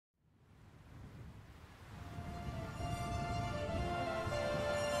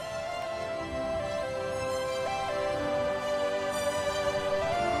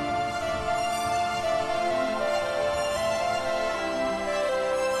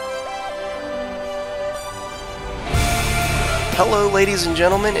Hello ladies and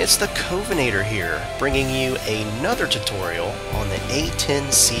gentlemen, it's the Covinator here, bringing you another tutorial on the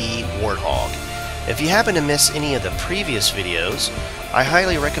A-10C Warthog. If you happen to miss any of the previous videos, I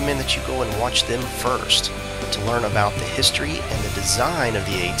highly recommend that you go and watch them first to learn about the history and the design of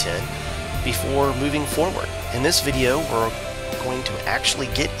the A-10 before moving forward. In this video, we're going to actually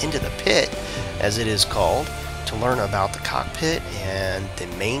get into the pit, as it is called, to learn about the cockpit and the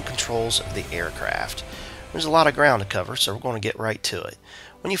main controls of the aircraft. There's a lot of ground to cover, so we're going to get right to it.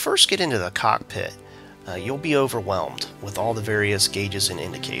 When you first get into the cockpit, you'll be overwhelmed with all the various gauges and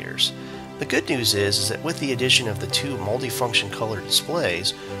indicators. The good news is that with the addition of the two multifunction color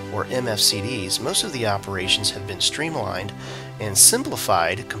displays, or MFCDs, most of the operations have been streamlined and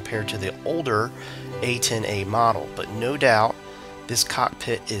simplified compared to the older A-10A model, but no doubt this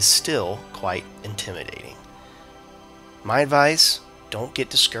cockpit is still quite intimidating. My advice: don't get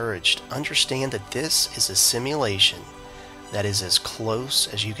discouraged. Understand that this is a simulation that is as close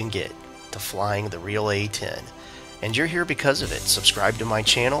as you can get to flying the real A-10. And you're here because of it. Subscribe to my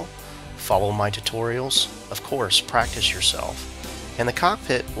channel, follow my tutorials, of course, practice yourself, and the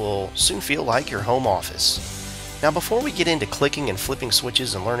cockpit will soon feel like your home office. Now, before we get into clicking and flipping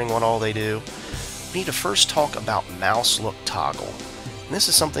switches and learning what all they do, we need to first talk about mouse look toggle. And this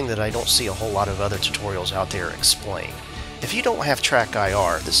is something that I don't see a whole lot of other tutorials out there explain. If you don't have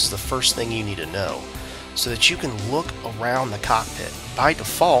TrackIR, this is the first thing you need to know, so that you can look around the cockpit. By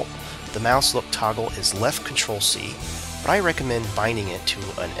default, the mouse look toggle is left Control C, but I recommend binding it to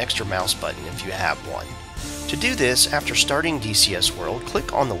an extra mouse button if you have one. To do this, after starting DCS World,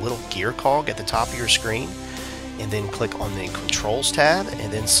 click on the little gear cog at the top of your screen, and then click on the Controls tab,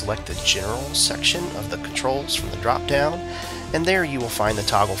 and then select the General section of the controls from the drop down, and there you will find the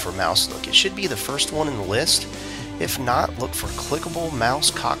toggle for mouse look. It should be the first one in the list. If not, look for clickable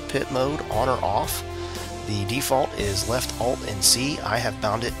mouse cockpit mode on or off. The default is left Alt and C. I have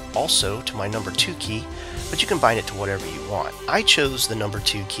bound it also to my number 2 key, but you can bind it to whatever you want. I chose the number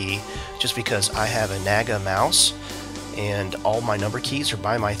 2 key just because I have a NAGA mouse and all my number keys are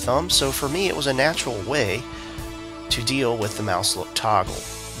by my thumb, so for me it was a natural way to deal with the mouse look toggle.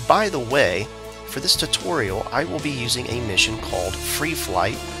 By the way, for this tutorial I will be using a mission called Free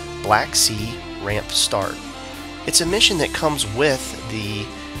Flight Black Sea Ramp Start. It's a mission that comes with the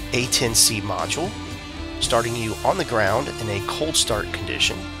A-10C module, starting you on the ground in a cold start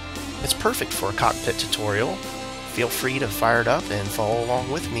condition. It's perfect for a cockpit tutorial. Feel free to fire it up and follow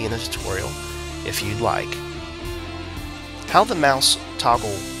along with me in the tutorial if you'd like. How the mouse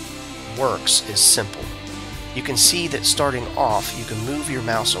toggle works is simple. You can see that starting off, you can move your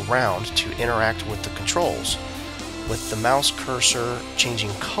mouse around to interact with the controls, with the mouse cursor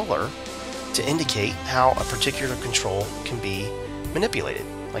changing color to indicate how a particular control can be manipulated,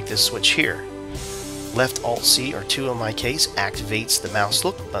 like this switch here. Left Alt C, or 2 in my case, activates the mouse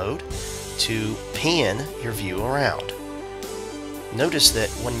look mode to pan your view around. Notice that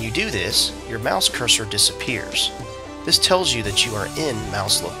when you do this, your mouse cursor disappears. This tells you that you are in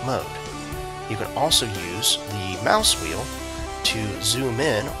mouse look mode. You can also use the mouse wheel to zoom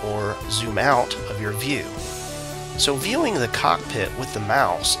in or zoom out of your view. So viewing the cockpit with the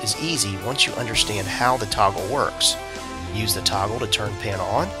mouse is easy once you understand how the toggle works. Use the toggle to turn pan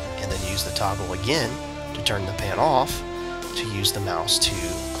on, and then use the toggle again to turn the pan off, to use the mouse to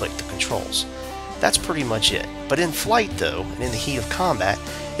click the controls. That's pretty much it. But in flight though, and in the heat of combat,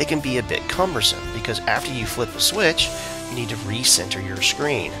 it can be a bit cumbersome, because after you flip a switch, you need to recenter your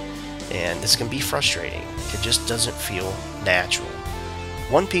screen, and this can be frustrating. It just doesn't feel natural.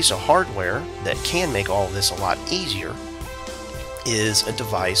 One piece of hardware that can make all of this a lot easier is a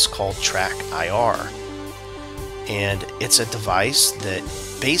device called TrackIR. And it's a device that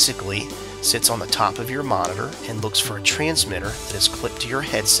basically sits on the top of your monitor and looks for a transmitter that is clipped to your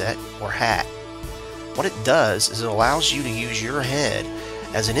headset or hat. What it does is it allows you to use your head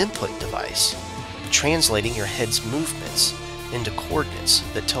as an input device, translating your head's movements into coordinates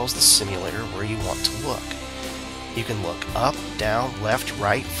that tells the simulator where you want to look. You can look up, down, left,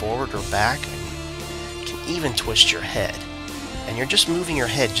 right, forward, or back, and you can even twist your head. And you're just moving your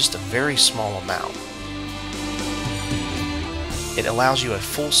head just a very small amount. It allows you a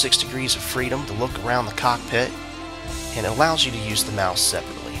full 6 degrees of freedom to look around the cockpit, and it allows you to use the mouse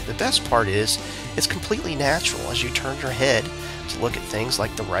separately. The best part is, it's completely natural as you turn your head to look at things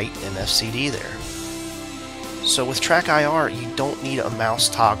like the right MFCD there. So with TrackIR, you don't need a mouse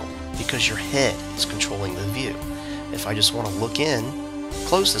toggle, because your head is controlling the view. If I just want to look in,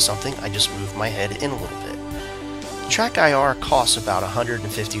 close to something, I just move my head in a little bit. TrackIR costs about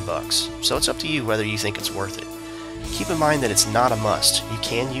 $150, so it's up to you whether you think it's worth it. Keep in mind that it's not a must. You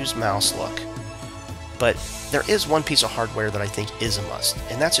can use mouse look. But there is one piece of hardware that I think is a must,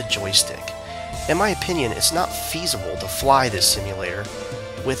 and that's a joystick. In my opinion, it's not feasible to fly this simulator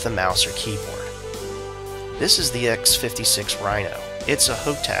with a mouse or keyboard. This is the X56 Rhino. It's a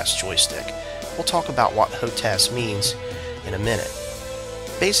HOTAS joystick. We'll talk about what HOTAS means in a minute.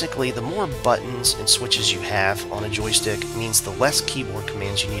 Basically, the more buttons and switches you have on a joystick means the less keyboard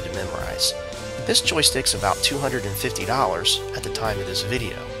commands you need to memorize. This joystick's about $250 at the time of this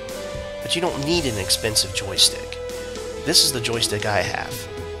video, but you don't need an expensive joystick. This is the joystick I have.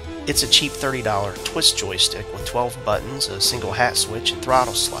 It's a cheap $30 twist joystick with 12 buttons, a single hat switch, and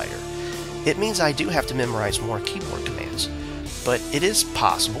throttle slider. It means I do have to memorize more keyboard commands, but it is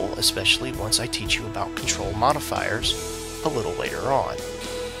possible, especially once I teach you about control modifiers a little later on.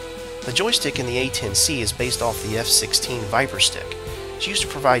 The joystick in the A-10C is based off the F-16 Viper stick. It's used to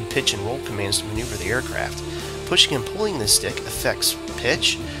provide pitch and roll commands to maneuver the aircraft. Pushing and pulling this stick affects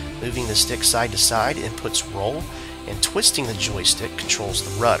pitch, moving the stick side to side inputs roll, and twisting the joystick controls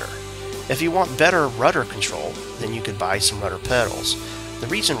the rudder. If you want better rudder control, then you could buy some rudder pedals. The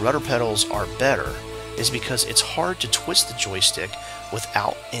reason rudder pedals are better is because it's hard to twist the joystick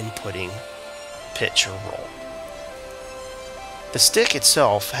without inputting pitch or roll. The stick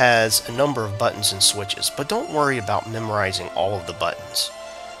itself has a number of buttons and switches, but don't worry about memorizing all of the buttons.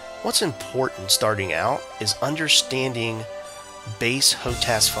 What's important starting out is understanding base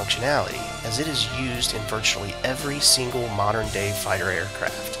HOTAS functionality, as it is used in virtually every single modern-day fighter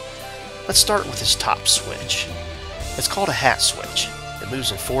aircraft. Let's start with this top switch. It's called a hat switch. It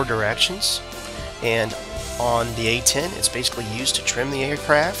moves in 4 directions, and on the A-10 it's basically used to trim the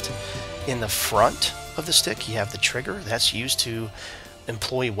aircraft. In the front of the stick you have the trigger that's used to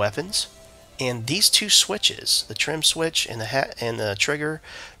employ weapons, and these 2 switches, the trim switch and the hat and the trigger,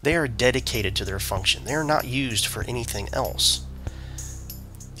 they are dedicated to their function. They are not used for anything else.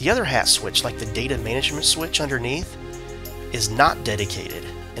 The other hat switch, like the data management switch underneath, is not dedicated,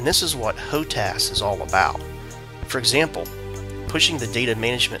 and this is what HOTAS is all about. For example, pushing the data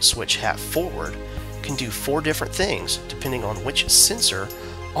management switch hat forward can do 4 different things depending on which sensor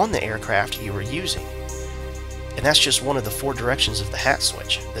on the aircraft you are using. And that's just one of the 4 directions of the hat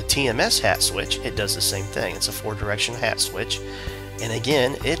switch. The TMS hat switch, it does the same thing. It's a 4-direction hat switch, and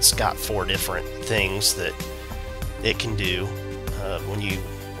again, it's got 4 different things that it can do when you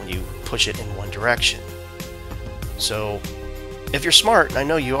push it in one direction. So if you're smart, and I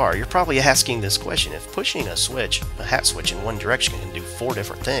know you are, you're probably asking this question: if pushing a hat switch in one direction can do 4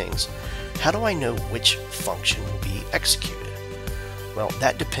 different things, how do I know which function will be executed? Well,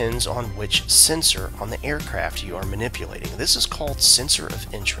 that depends on which sensor on the aircraft you are manipulating. This is called sensor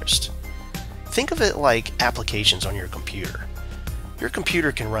of interest. Think of it like applications on your computer. Your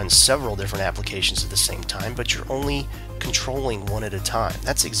computer can run several different applications at the same time, but you're only controlling one at a time.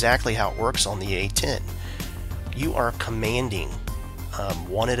 That's exactly how it works on the A-10. You are commanding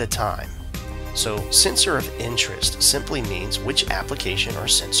one at a time. So sensor of interest simply means which application or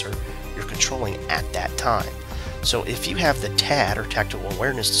sensor you're controlling at that time. So if you have the TAD, or Tactical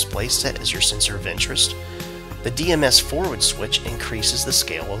Awareness Display, set as your sensor of interest, the DMS forward switch increases the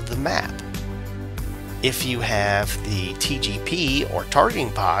scale of the map. If you have the TGP, or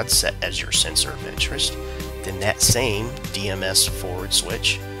targeting pod, set as your sensor of interest, then that same DMS forward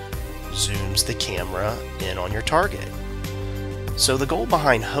switch zooms the camera in on your target. So the goal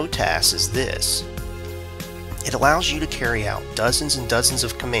behind HOTAS is this: it allows you to carry out dozens and dozens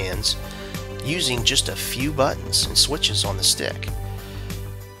of commands using just a few buttons and switches on the stick,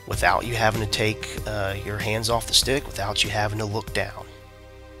 without you having to take your hands off the stick, without you having to look down.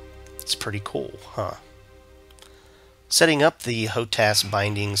 It's pretty cool, huh? Setting up the HOTAS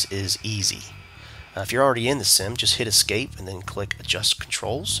bindings is easy. If you're already in the sim, just hit escape and then click Adjust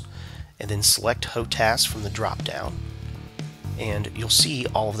Controls, and then select HOTAS from the drop down, and you'll see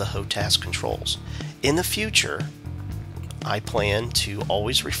all of the HOTAS controls. In the future, I plan to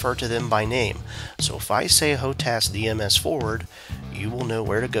always refer to them by name. So if I say HOTAS DMS forward, you will know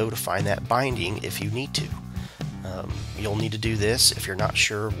where to go to find that binding if you need to. You'll need to do this if you're not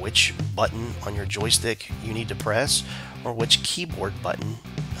sure which button on your joystick you need to press, or which keyboard button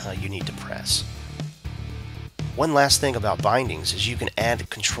you need to press. One last thing about bindings is you can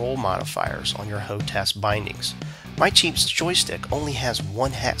add control modifiers on your HOTAS bindings. My cheap joystick only has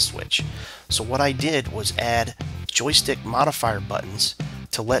 1 hat switch, so what I did was add joystick modifier buttons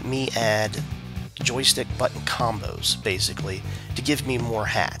to let me add joystick button combos, basically, to give me more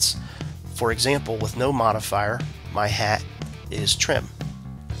hats. For example, with no modifier, my hat is trim.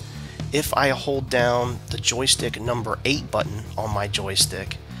 If I hold down the joystick number 8 button on my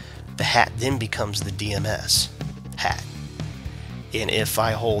joystick, the hat then becomes the DMS hat. And if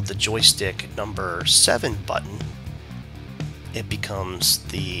I hold the joystick number 7 button, it becomes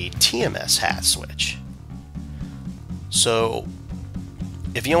the TMS hat switch. So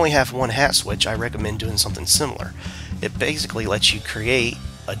if you only have one hat switch, I recommend doing something similar. It basically lets you create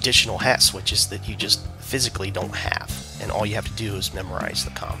additional hat switches that you just physically don't have, and all you have to do is memorize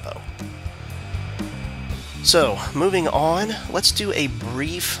the combo. So moving on, let's do a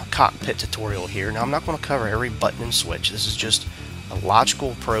brief cockpit tutorial here. Now I'm not going to cover every button and switch. This is just a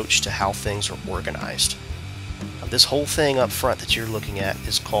logical approach to how things are organized. Now, this whole thing up front that you're looking at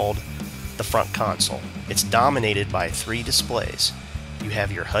is called the front console. It's dominated by 3 displays. You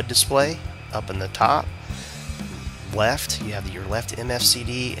have your HUD display up in the top left, you have your left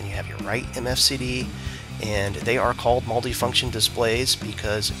MFCD, and you have your right MFCD, and they are called multifunction displays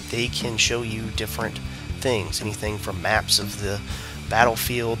because they can show you different things, anything from maps of the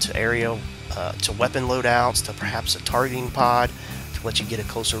battlefield to area to weapon loadouts to perhaps a targeting pod to let you get a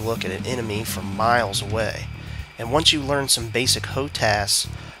closer look at an enemy from miles away. And once you learn some basic HOTAS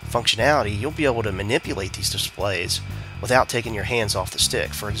functionality, you'll be able to manipulate these displays without taking your hands off the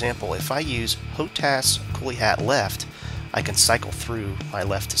stick. For example, if I use HOTAS Coolie Hat left, I can cycle through my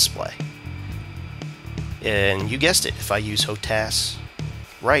left display. And you guessed it, if I use HOTAS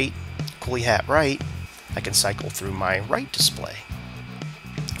right, Coolie Hat right, I can cycle through my right display.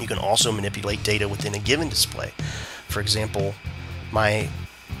 You can also manipulate data within a given display. For example, my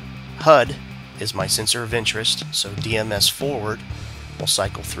HUD is my sensor of interest, so DMS forward will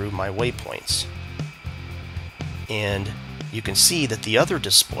cycle through my waypoints. And you can see that the other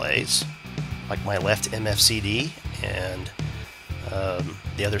displays, like my left MFCD and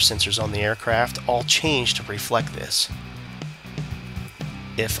the other sensors on the aircraft, all change to reflect this.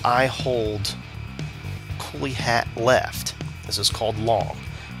 If I hold Coolie Hat left, this is called long,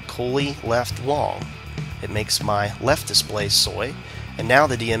 Coolie left long, it makes my left display soy, and now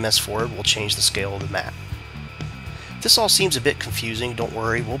the DMS forward will change the scale of the map. If this all seems a bit confusing, don't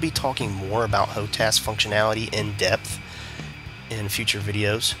worry, we'll be talking more about HOTAS functionality in depth in future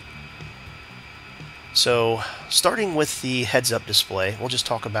videos. So, starting with the heads-up display, we'll just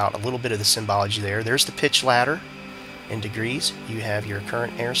talk about a little bit of the symbology there. There's the pitch ladder in degrees. You have your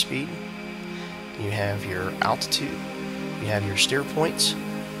current airspeed, you have your altitude, you have your steer points,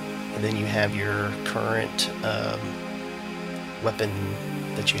 and then you have your current weapon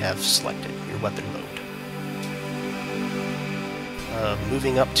that you have selected, your weapon mode.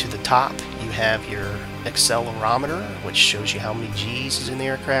 Moving up to the top, you have your accelerometer, which shows you how many G's is in the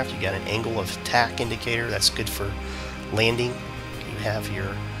aircraft. You got an angle of attack indicator, that's good for landing. You have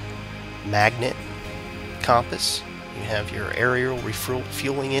your magnet compass. You have your aerial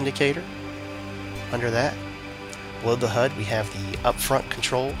refueling indicator. Under that, below the HUD, we have the Upfront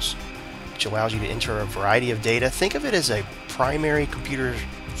Controls, which allows you to enter a variety of data. Think of it as a primary computer's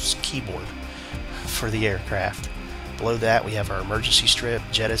keyboard for the aircraft. Below that, we have our emergency strip,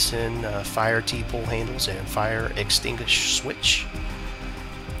 jettison, fire T-pull handles, and fire extinguish switch.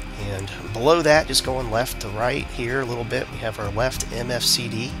 And below that, just going left to right here a little bit, we have our left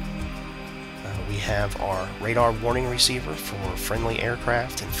MFCD. We have our radar warning receiver for friendly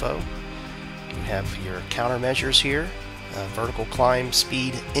aircraft and foe. You have your countermeasures here, vertical climb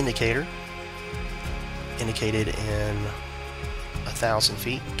speed indicator, indicated in 1,000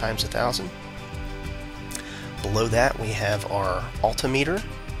 feet times 1,000. Below that we have our altimeter,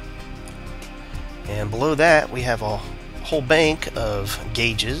 and below that we have a whole bank of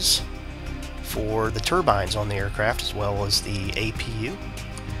gauges for the turbines on the aircraft as well as the APU.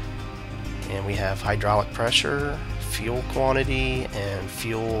 And we have hydraulic pressure, fuel quantity, and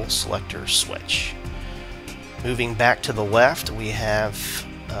fuel selector switch. Moving back to the left, we have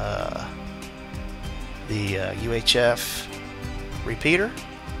the UHF repeater.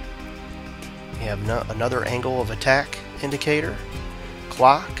 We have another angle of attack indicator,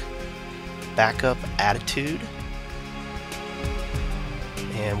 clock, backup attitude,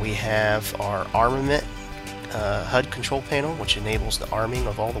 and we have our armament HUD control panel, which enables the arming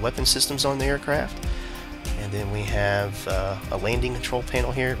of all the weapon systems on the aircraft. And then we have a landing control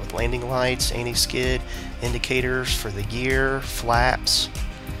panel here with landing lights, anti-skid, indicators for the gear, flaps,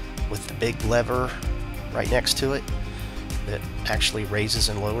 with the big lever right next to it that actually raises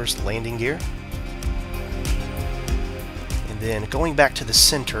and lowers the landing gear. And then going back to the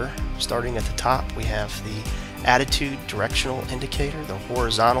center, starting at the top, we have the attitude directional indicator, the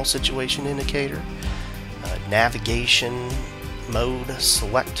horizontal situation indicator, navigation mode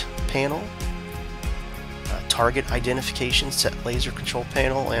select panel, target identification set laser control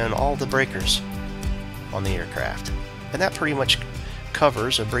panel, and all the breakers on the aircraft. And that pretty much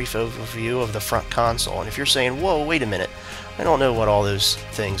covers a brief overview of the front console. And if you're saying, whoa, wait a minute, I don't know what all those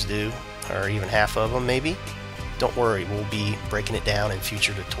things do, or even half of them maybe. Don't worry, we'll be breaking it down in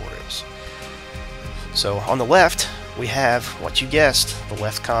future tutorials. So on the left, we have what you guessed, the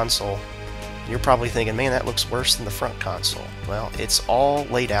left console. You're probably thinking, man, that looks worse than the front console. Well, it's all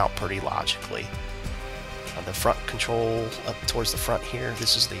laid out pretty logically. The front control up towards the front here,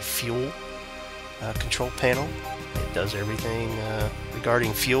 this is the fuel control panel. It does everything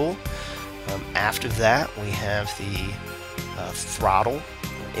regarding fuel. After that, we have the throttle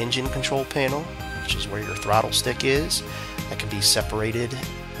engine control panel, which is where your throttle stick is. That can be separated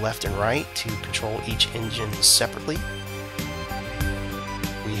left and right to control each engine separately.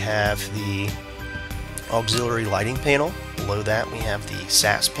 We have the auxiliary lighting panel. Below that we have the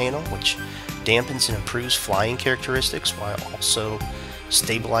SAS panel, which dampens and improves flying characteristics while also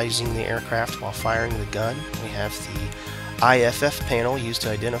stabilizing the aircraft while firing the gun. We have the IFF panel used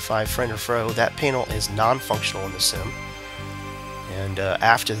to identify friend or foe. That panel is non-functional in the sim. And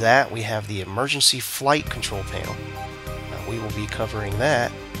after that we have the emergency flight control panel. We will be covering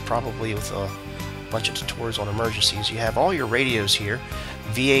that probably with a bunch of tutorials on emergencies. You have all your radios here,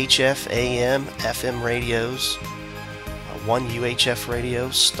 VHF, AM, FM radios, one UHF radio,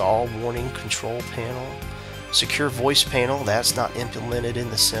 stall warning control panel, secure voice panel, that's not implemented in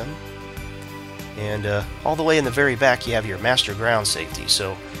the sim. And all the way in the very back you have your master ground safety.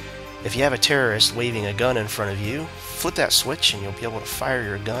 So if you have a terrorist waving a gun in front of you, flip that switch and you'll be able to fire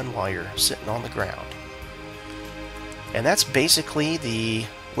your gun while you're sitting on the ground. And that's basically the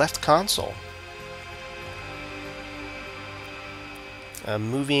left console.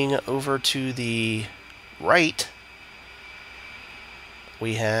 Moving over to the right,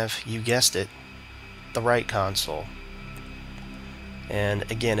 we have, you guessed it, the right console. And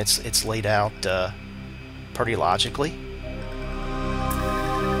again, it's laid out pretty logically.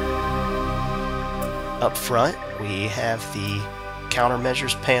 Up front, we have the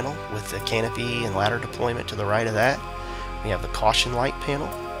countermeasures panel with the canopy and ladder deployment to the right of that. We have the caution light panel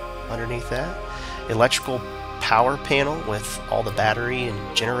underneath that. Electrical power panel with all the battery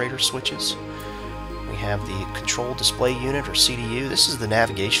and generator switches. We have the control display unit, or CDU. This is the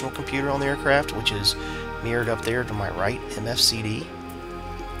navigational computer on the aircraft, which is mirrored up there to my right, MFCD.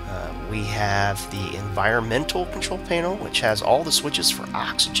 We have the environmental control panel, which has all the switches for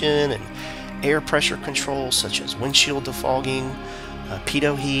oxygen and air pressure controls, such as windshield defogging,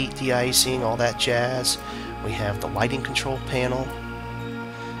 pitot heat, de-icing, all that jazz. We have the lighting control panel,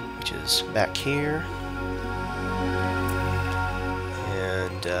 which is back here.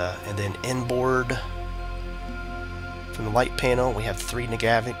 And then inboard from the light panel, we have 3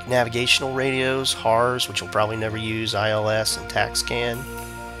 navigational radios, HARS, which you'll probably never use, ILS, and TACCAN.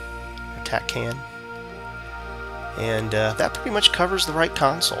 And that pretty much covers the right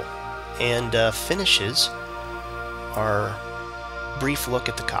console and finishes our brief look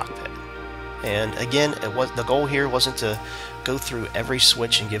at the cockpit. And again, the goal here wasn't to go through every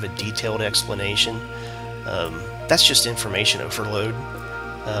switch and give a detailed explanation. That's just information overload.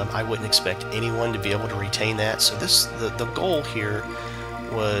 I wouldn't expect anyone to be able to retain that. So the goal here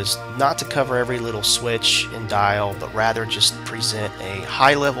was not to cover every little switch and dial, but rather just present a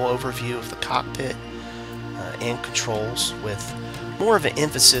high-level overview of the cockpit and controls, with more of an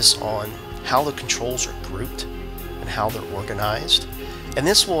emphasis on how the controls are grouped and how they're organized. And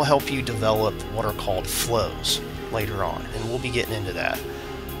this will help you develop what are called flows later on, and we'll be getting into that.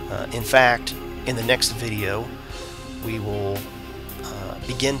 In fact, in the next video, we will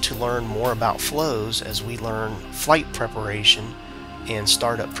begin to learn more about flows as we learn flight preparation and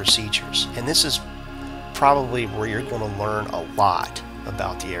startup procedures. And this is probably where you're going to learn a lot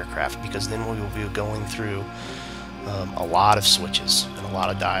about the aircraft, because then we will be going through a lot of switches and a lot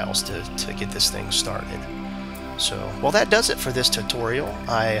of dials to get this thing started. So, well, that does it for this tutorial.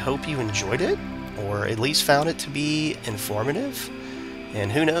 I hope you enjoyed it, or at least found it to be informative.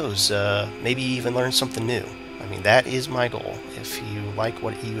 And who knows, maybe even learn something new. I mean, that is my goal. If you like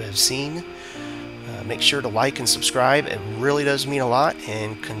what you have seen, make sure to like and subscribe. It really does mean a lot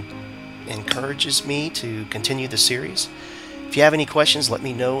and encourages me to continue the series. If you have any questions, let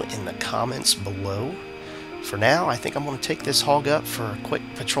me know in the comments below. For now, I think I'm going to take this hog up for a quick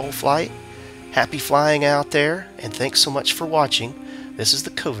patrol flight. Happy flying out there, and thanks so much for watching. This is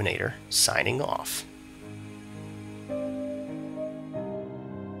the Covenator, signing off.